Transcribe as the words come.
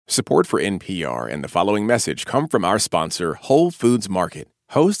Support for NPR and the following message come from our sponsor, Whole Foods Market.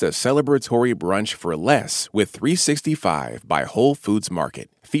 Host a celebratory brunch for less with 365 by Whole Foods Market,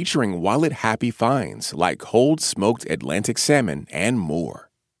 featuring wallet-happy finds like cold smoked Atlantic salmon and more.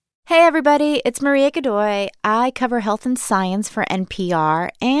 Hey everybody, it's Maria Godoy. I cover health and science for NPR,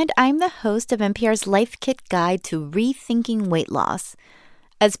 and I'm the host of NPR's Life Kit Guide to Rethinking Weight Loss.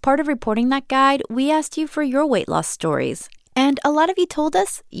 As part of reporting that guide, we asked you for your weight loss stories, and a lot of you told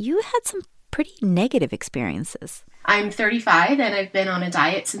us you had some pretty negative experiences. I'm 35 and I've been on a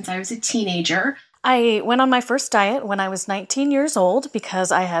diet since I was a teenager. I went on my first diet when I was 19 years old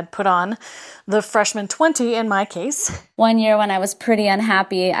because I had put on the freshman 20 in my case. One year when I was pretty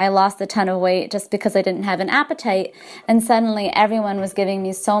unhappy, I lost a ton of weight just because I didn't have an appetite. And suddenly everyone was giving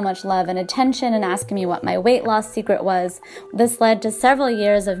me so much love and attention and asking me what my weight loss secret was. This led to several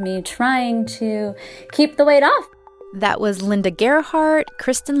years of me trying to keep the weight off. That was Linda Gerhardt,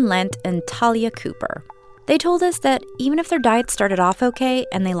 Kristen Lent, and Talia Cooper. They told us that even if their diet started off okay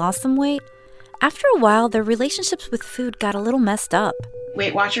and they lost some weight, after a while, their relationships with food got a little messed up.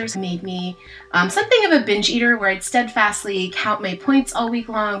 Weight Watchers made me something of a binge eater where I'd steadfastly count my points all week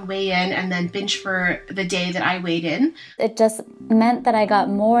long, weigh in, and then binge for the day that I weighed in. It just meant that I got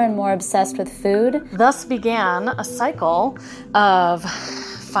more and more obsessed with food. Thus began a cycle of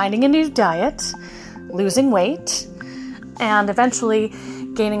finding a new diet, losing weight, and eventually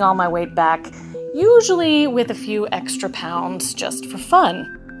gaining all my weight back, usually with a few extra pounds just for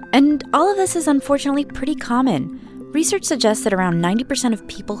fun. And all of this is unfortunately pretty common. Research suggests that around 90% of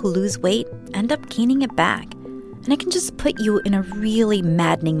people who lose weight end up gaining it back. And it can just put you in a really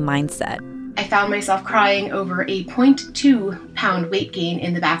maddening mindset. I found myself crying over a 0.2 pound weight gain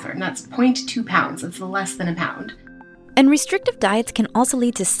in the bathroom. That's 0.2 pounds. That's less than a pound. And restrictive diets can also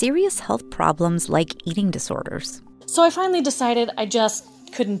lead to serious health problems like eating disorders. So I finally decided I just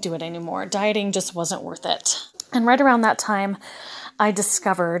couldn't do it anymore. Dieting just wasn't worth it. And right around that time, I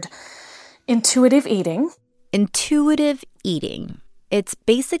discovered intuitive eating. Intuitive eating. It's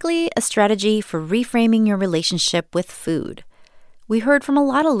basically a strategy for reframing your relationship with food. We heard from a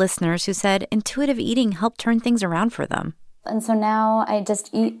lot of listeners who said intuitive eating helped turn things around for them. And so now I just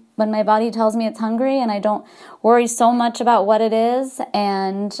eat when my body tells me it's hungry, and I don't worry so much about what it is,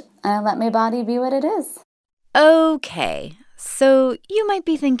 and I let my body be what it is. Okay, so you might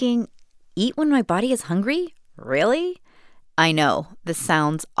be thinking, eat when my body is hungry? Really? I know, this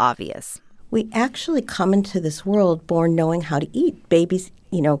sounds obvious. We actually come into this world born knowing how to eat. Babies,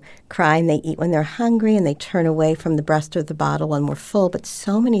 cry and they eat when they're hungry and they turn away from the breast or the bottle when we're full. But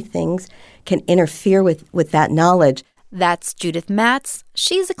so many things can interfere with that knowledge. That's Judith Matz.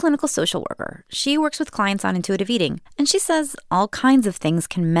 She's a clinical social worker. She works with clients on intuitive eating. And she says all kinds of things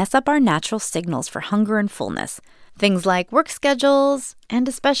can mess up our natural signals for hunger and fullness. Things like work schedules and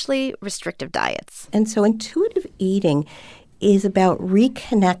especially restrictive diets. And so intuitive eating is about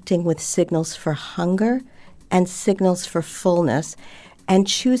reconnecting with signals for hunger and signals for fullness and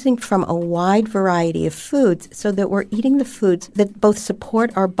choosing from a wide variety of foods so that we're eating the foods that both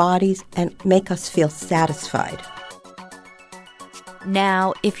support our bodies and make us feel satisfied.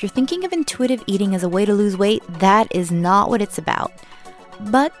 Now, if you're thinking of intuitive eating as a way to lose weight, that is not what it's about.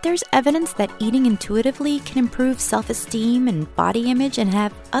 But there's evidence that eating intuitively can improve self-esteem and body image and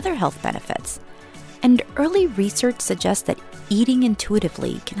have other health benefits. And early research suggests that eating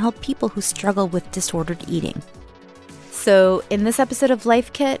intuitively can help people who struggle with disordered eating. So in this episode of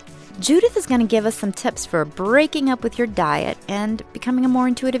Life Kit, Judith is going to give us some tips for breaking up with your diet and becoming a more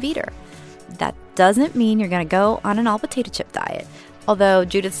intuitive eater. That doesn't mean you're going to go on an all-potato chip diet, although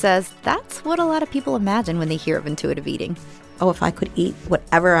Judith says that's what a lot of people imagine when they hear of intuitive eating. Oh, if I could eat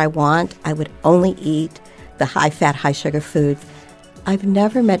whatever I want, I would only eat the high-fat, high-sugar foods. I've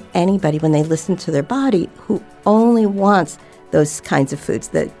never met anybody when they listen to their body who only wants those kinds of foods,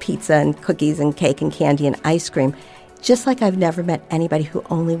 the pizza and cookies and cake and candy and ice cream, just like I've never met anybody who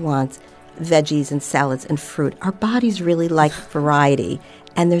only wants veggies and salads and fruit. Our bodies really like variety,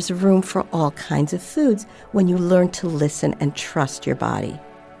 and there's room for all kinds of foods when you learn to listen and trust your body.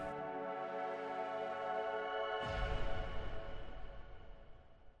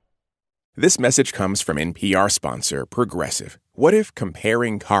 This message comes from NPR sponsor Progressive. What if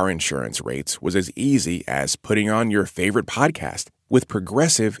comparing car insurance rates was as easy as putting on your favorite podcast? With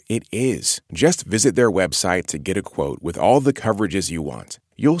Progressive, it is. Just visit their website to get a quote with all the coverages you want.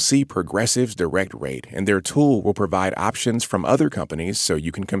 You'll see Progressive's direct rate, and their tool will provide options from other companies so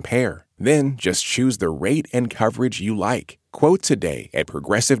you can compare. Then just choose the rate and coverage you like. Quote today at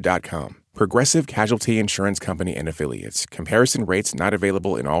Progressive.com. Progressive Casualty Insurance Company and Affiliates. Comparison rates not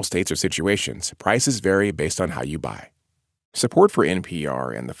available in all states or situations. Prices vary based on how you buy. Support for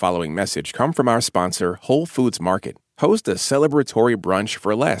NPR and the following message come from our sponsor, Whole Foods Market. Host a celebratory brunch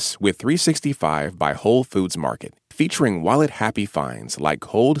for less with 365 by Whole Foods Market, featuring wallet-happy finds like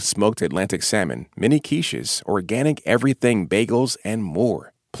cold smoked Atlantic salmon, mini quiches, organic everything bagels, and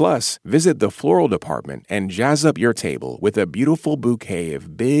more. Plus, visit the floral department and jazz up your table with a beautiful bouquet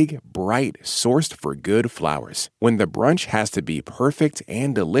of big, bright, sourced-for-good flowers. When the brunch has to be perfect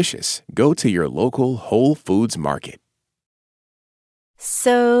and delicious, go to your local Whole Foods Market.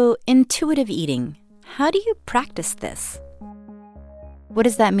 So, intuitive eating. How do you practice this? What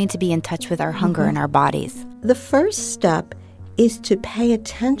does that mean to be in touch with our hunger in our bodies? The first step is to pay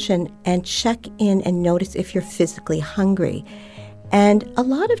attention and check in and notice if you're physically hungry. And a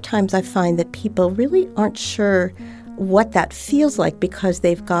lot of times I find that people really aren't sure what that feels like because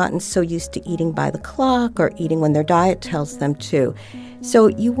they've gotten so used to eating by the clock or eating when their diet tells them to. So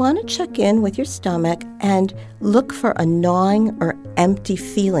you want to check in with your stomach and look for a gnawing or empty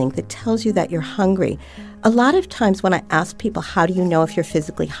feeling that tells you that you're hungry. A lot of times when I ask people, how do you know if you're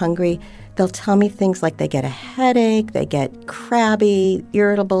physically hungry, they'll tell me things like they get a headache, they get crabby,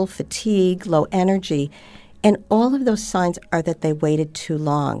 irritable, fatigue, low energy. And all of those signs are that they waited too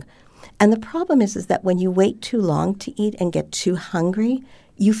long. And the problem is that when you wait too long to eat and get too hungry,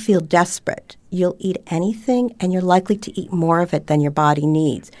 you feel desperate. You'll eat anything, and you're likely to eat more of it than your body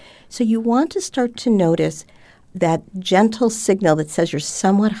needs. So you want to start to notice that gentle signal that says you're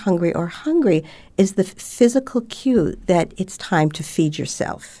somewhat hungry or hungry is the physical cue that it's time to feed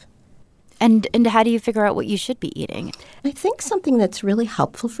yourself. And how do you figure out what you should be eating? I think something that's really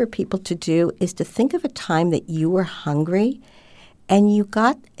helpful for people to do is to think of a time that you were hungry and you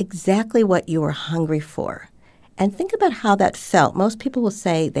got exactly what you were hungry for. And think about how that felt. Most people will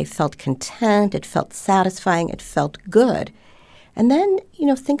say they felt content, it felt satisfying, it felt good. And then,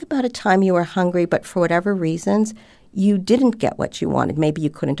 think about a time you were hungry, but for whatever reasons, you didn't get what you wanted. Maybe you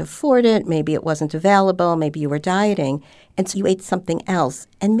couldn't afford it, maybe it wasn't available, maybe you were dieting, and so you ate something else.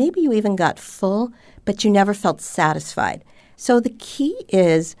 And maybe you even got full, but you never felt satisfied. So the key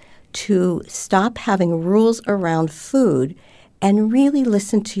is to stop having rules around food and really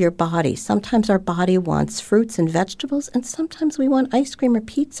listen to your body. Sometimes our body wants fruits and vegetables, and sometimes we want ice cream or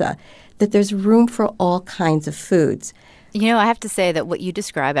pizza, that there's room for all kinds of foods. I have to say that what you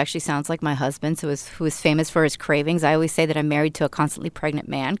describe actually sounds like my husband, who is famous for his cravings. I always say that I'm married to a constantly pregnant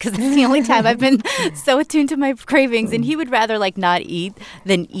man because it's the only time I've been so attuned to my cravings. And he would rather not eat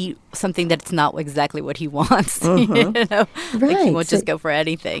than eat something that's not exactly what he wants. Mm-hmm. Right. He won't just go for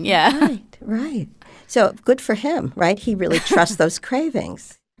anything. Yeah. Right. So good for him, right? He really trusts those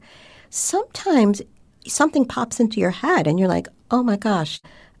cravings. Sometimes something pops into your head and you're like, oh my gosh,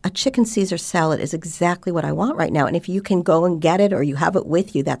 a chicken Caesar salad is exactly what I want right now. And if you can go and get it or you have it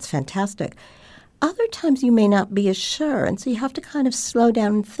with you, that's fantastic. Other times you may not be as sure. And so you have to kind of slow down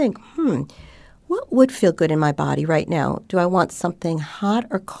and think, what would feel good in my body right now? Do I want something hot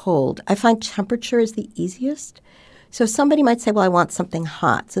or cold? I find temperature is the easiest. So somebody might say, well, I want something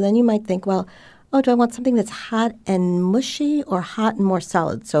hot. So then you might think, well, do I want something that's hot and mushy or hot and more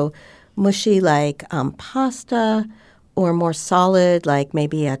solid? So mushy like pasta, or more solid like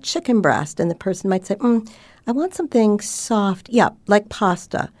maybe a chicken breast. And the person might say, I want something soft. Yeah, like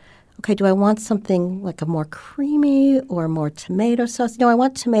pasta. Okay, do I want something like a more creamy or more tomato sauce? No, I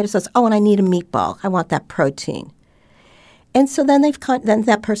want tomato sauce. Oh, and I need a meatball. I want that protein. And so then then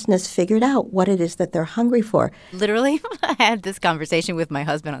that person has figured out what it is that they're hungry for. Literally, I had this conversation with my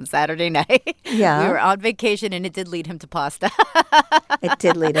husband on Saturday night. Yeah. We were on vacation, and it did lead him to pasta. It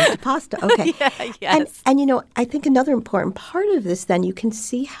did lead him to pasta. Okay. Yeah, yes. And I think another important part of this, then, you can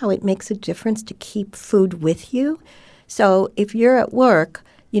see how it makes a difference to keep food with you. So if you're at work,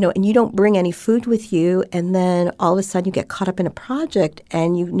 and you don't bring any food with you, and then all of a sudden you get caught up in a project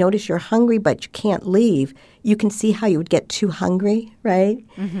and you notice you're hungry but you can't leave, you can see how you would get too hungry, right?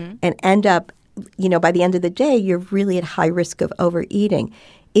 Mm-hmm. And end up, by the end of the day, you're really at high risk of overeating.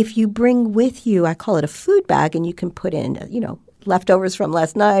 If you bring with you, I call it a food bag, and you can put in, leftovers from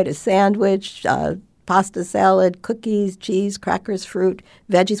last night, a sandwich, pasta salad, cookies, cheese, crackers, fruit,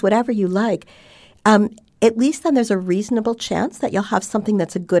 veggies, whatever you like, at least then there's a reasonable chance that you'll have something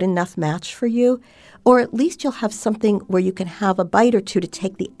that's a good enough match for you, or at least you'll have something where you can have a bite or two to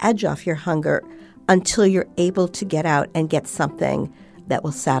take the edge off your hunger until you're able to get out and get something that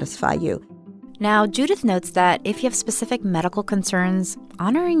will satisfy you. Now, Judith notes that if you have specific medical concerns,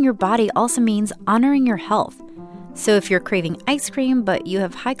 honoring your body also means honoring your health. So if you're craving ice cream but you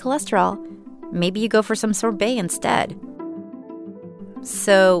have high cholesterol, maybe you go for some sorbet instead.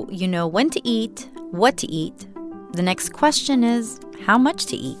 So you know when to eat, what to eat. The next question is how much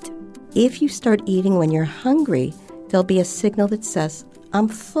to eat. If you start eating when you're hungry, there'll be a signal that says, I'm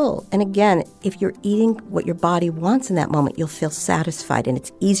full. And again, if you're eating what your body wants in that moment, you'll feel satisfied. And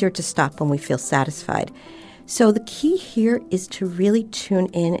it's easier to stop when we feel satisfied. So the key here is to really tune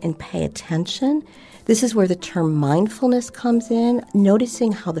in and pay attention. This is where the term mindfulness comes in,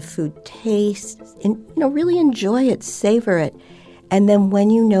 noticing how the food tastes and, really enjoy it, savor it. And then when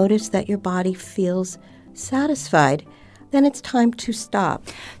you notice that your body feels satisfied, then it's time to stop.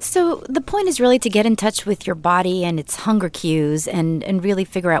 So the point is really to get in touch with your body and its hunger cues and really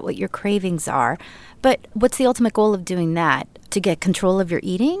figure out what your cravings are. But what's the ultimate goal of doing that? To get control of your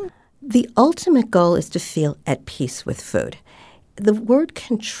eating? The ultimate goal is to feel at peace with food. The word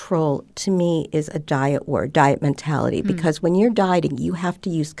control, to me, is a diet word, diet mentality, because when you're dieting, you have to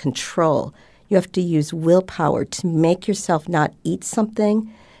use control. You have to use willpower to make yourself not eat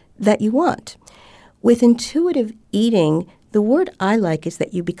something that you want. With intuitive eating, the word I like is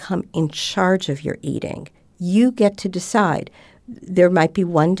that you become in charge of your eating. You get to decide. There might be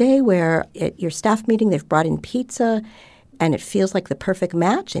one day where at your staff meeting they've brought in pizza and it feels like the perfect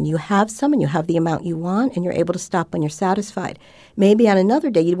match and you have some and you have the amount you want and you're able to stop when you're satisfied. Maybe on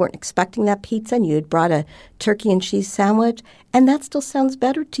another day you weren't expecting that pizza and you had brought a turkey and cheese sandwich and that still sounds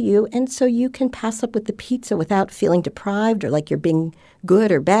better to you, and so you can pass up with the pizza without feeling deprived or like you're being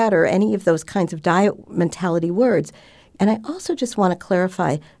good or bad or any of those kinds of diet mentality words. And I also just want to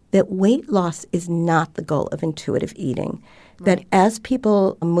clarify that weight loss is not the goal of intuitive eating. Right. That as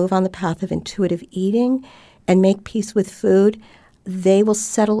people move on the path of intuitive eating and make peace with food, they will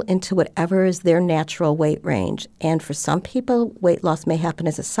settle into whatever is their natural weight range. And for some people, weight loss may happen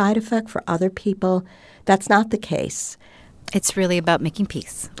as a side effect. For other people, that's not the case. It's really about making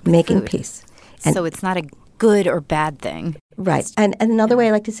peace. Making peace. And so it's not a good or bad thing. Right. And another way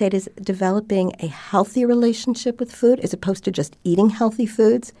I like to say it is developing a healthy relationship with food as opposed to just eating healthy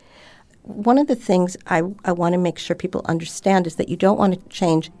foods. One of the things I want to make sure people understand is that you don't want to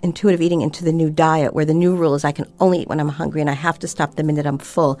change intuitive eating into the new diet where the new rule is I can only eat when I'm hungry and I have to stop the minute I'm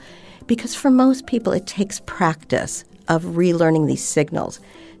full. Because for most people, it takes practice of relearning these signals.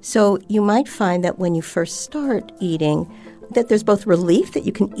 So you might find that when you first start eating, that there's both relief that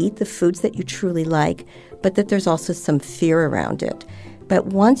you can eat the foods that you truly like, but that there's also some fear around it. But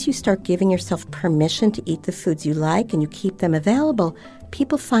once you start giving yourself permission to eat the foods you like and you keep them available,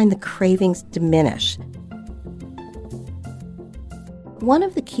 people find the cravings diminish. One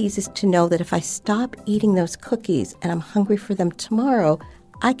of the keys is to know that if I stop eating those cookies and I'm hungry for them tomorrow,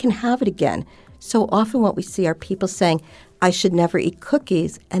 I can have it again. So often what we see are people saying, I should never eat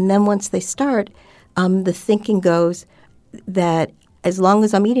cookies. And then once they start, the thinking goes that as long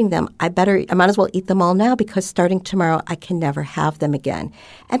as I'm eating them, I might as well eat them all now because starting tomorrow, I can never have them again.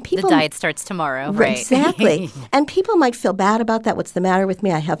 And people, the diet starts tomorrow, right? Exactly. And people might feel bad about that. What's the matter with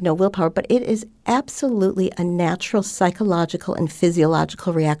me? I have no willpower. But it is absolutely a natural psychological and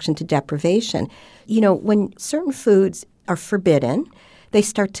physiological reaction to deprivation. When certain foods are forbidden, they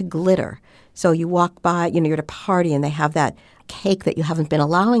start to glitter. So you walk by, you're at a party and they have that cake that you haven't been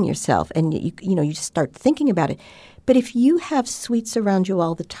allowing yourself, and you just start thinking about it. But if you have sweets around you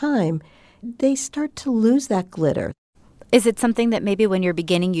all the time, they start to lose that glitter. Is it something that maybe when you're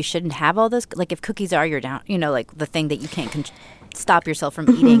beginning you shouldn't have all those? Like if cookies are your down, like the thing that you can't stop yourself from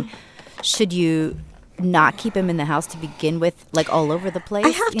eating, should you not keep them in the house to begin with, like all over the place? I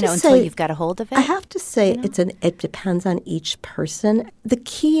have to say, until you've got a hold of it. I have to say it depends on each person. The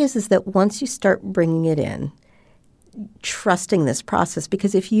key is that once you start bringing it in, trusting this process,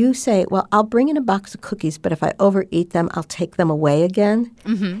 because if you say, well, I'll bring in a box of cookies, but if I overeat them, I'll take them away again,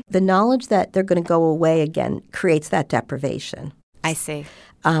 the knowledge that they're going to go away again creates that deprivation. I see.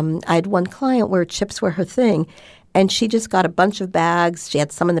 I had one client where chips were her thing, and she just got a bunch of bags. She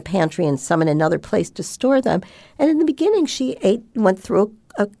had some in the pantry and some in another place to store them. And in the beginning, she went through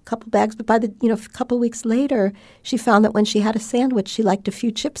a couple bags, but by the a couple weeks later, she found that when she had a sandwich, she liked a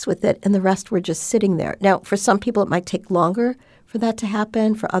few chips with it, and the rest were just sitting there. Now, for some people, it might take longer for that to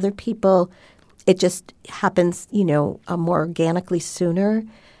happen. For other people, it just happens, more organically sooner.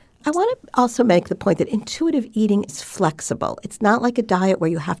 I want to also make the point that intuitive eating is flexible. It's not like a diet where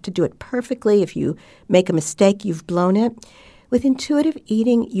you have to do it perfectly. If you make a mistake, you've blown it. With intuitive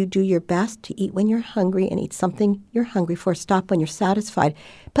eating, you do your best to eat when you're hungry and eat something you're hungry for. Stop when you're satisfied.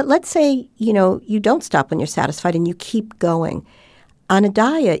 But let's say, you don't stop when you're satisfied and you keep going. On a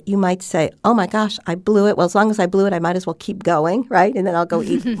diet, you might say, oh my gosh, I blew it. Well, as long as I blew it, I might as well keep going, right? And then I'll go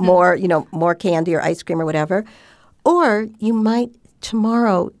eat more, more candy or ice cream or whatever. Or you might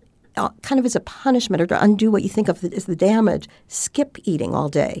tomorrow, kind of as a punishment or to undo what you think of as the damage, skip eating all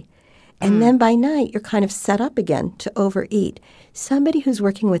day. And then by night, you're kind of set up again to overeat. Somebody who's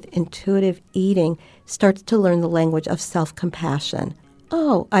working with intuitive eating starts to learn the language of self-compassion.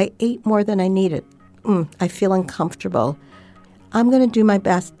 Oh, I ate more than I needed. I feel uncomfortable. I'm going to do my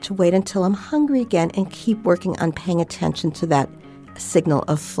best to wait until I'm hungry again and keep working on paying attention to that signal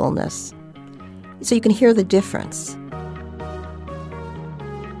of fullness. So you can hear the difference.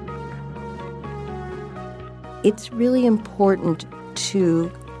 It's really important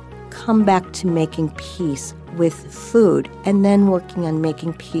to come back to making peace with food and then working on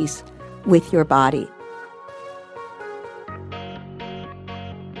making peace with your body.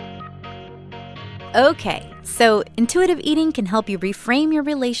 Okay, so intuitive eating can help you reframe your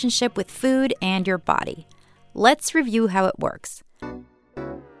relationship with food and your body. Let's review how it works.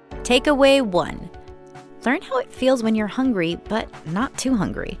 Takeaway 1. Learn how it feels when you're hungry, but not too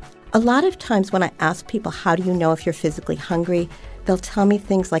hungry. A lot of times when I ask people, how do you know if you're physically hungry, they'll tell me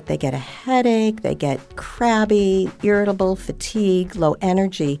things like they get a headache, they get crabby, irritable, fatigue, low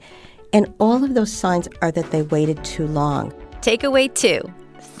energy. And all of those signs are that they waited too long. Takeaway 2.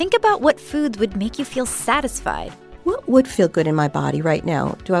 Think about what foods would make you feel satisfied. What would feel good in my body right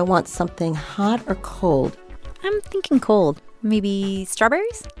now? Do I want something hot or cold? I'm thinking cold. Maybe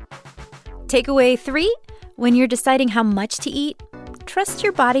strawberries? Takeaway 3. When you're deciding how much to eat, trust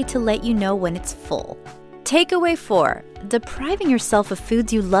your body to let you know when it's full. Takeaway 4. Depriving yourself of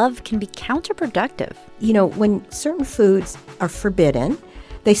foods you love can be counterproductive. You know, when certain foods are forbidden,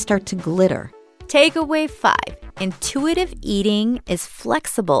 they start to glitter. Takeaway 5. Intuitive eating is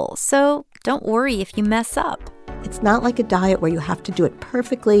flexible, so don't worry if you mess up. It's not like a diet where you have to do it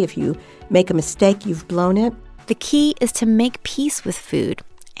perfectly. If you make a mistake, you've blown it. The key is to make peace with food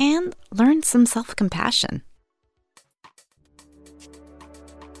and learn some self-compassion.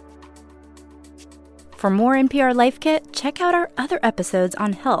 For more NPR Life Kit, check out our other episodes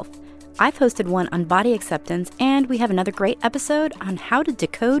on health. I've hosted one on body acceptance, and we have another great episode on how to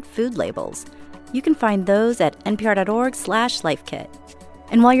decode food labels. You can find those at npr.org/lifekit.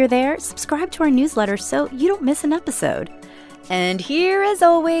 And while you're there, subscribe to our newsletter so you don't miss an episode. And here, as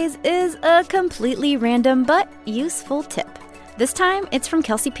always, is a completely random but useful tip. This time, it's from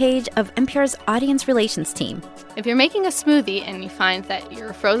Kelsey Page of NPR's Audience Relations team. If you're making a smoothie and you find that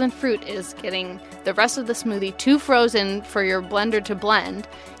your frozen fruit is getting the rest of the smoothie too frozen for your blender to blend,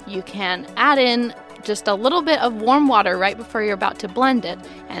 you can add in just a little bit of warm water right before you're about to blend it.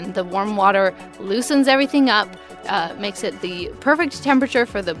 And the warm water loosens everything up, makes it the perfect temperature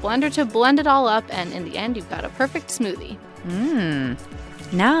for the blender to blend it all up. And in the end, you've got a perfect smoothie.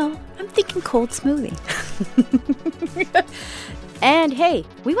 Now I'm thinking cold smoothie. And hey,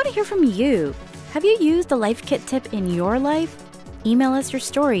 we want to hear from you. Have you used the Life Kit tip in your life? Email us your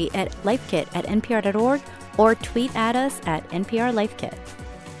story at lifekit@npr.org or tweet at us at NPRLifeKit.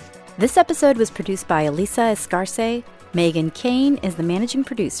 This episode was produced by Elisa Escarce. Megan Kane is the managing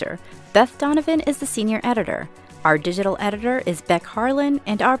producer. Beth Donovan is the senior editor. Our digital editor is Beck Harlan,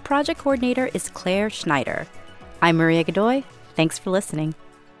 and our project coordinator is Claire Schneider. I'm Maria Godoy. Thanks for listening.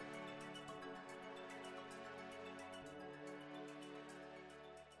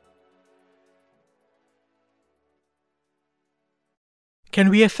 Can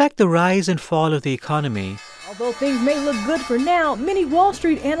we affect the rise and fall of the economy? Although things may look good for now, many Wall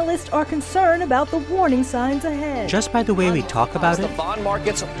Street analysts are concerned about the warning signs ahead. Just by the way we talk about it? The bond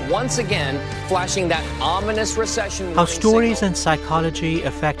markets once again flashing that ominous recession. How stories and psychology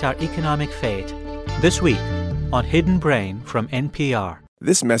affect our economic fate. This week on Hidden Brain from NPR.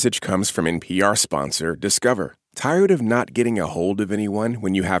 This message comes from NPR sponsor Discover. Tired of not getting a hold of anyone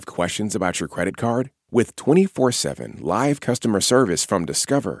when you have questions about your credit card? With 24/7 live customer service from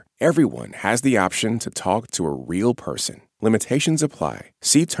Discover, everyone has the option to talk to a real person. Limitations apply.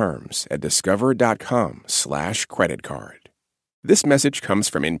 See terms at discover.com/creditcard. This message comes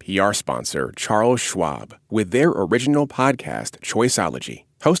from NPR sponsor Charles Schwab with their original podcast, Choiceology.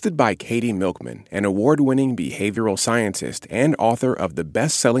 Hosted by Katie Milkman, an award-winning behavioral scientist and author of the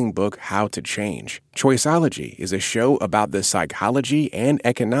best-selling book How to Change. Choiceology is a show about the psychology and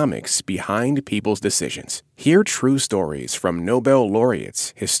economics behind people's decisions. Hear true stories from Nobel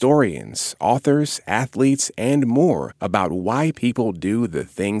laureates, historians, authors, athletes, and more about why people do the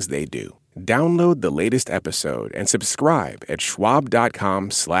things they do. Download the latest episode and subscribe at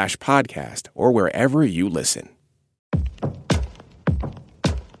schwab.com/podcast or wherever you listen.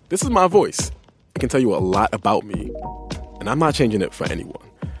 This is my voice. It can tell you a lot about me, and I'm not changing it for anyone.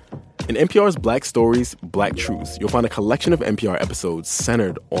 In NPR's Black Stories, Black Truths, you'll find a collection of NPR episodes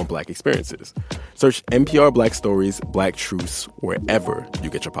centered on Black experiences. Search NPR Black Stories, Black Truths wherever you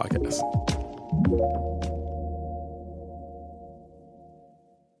get your podcasts.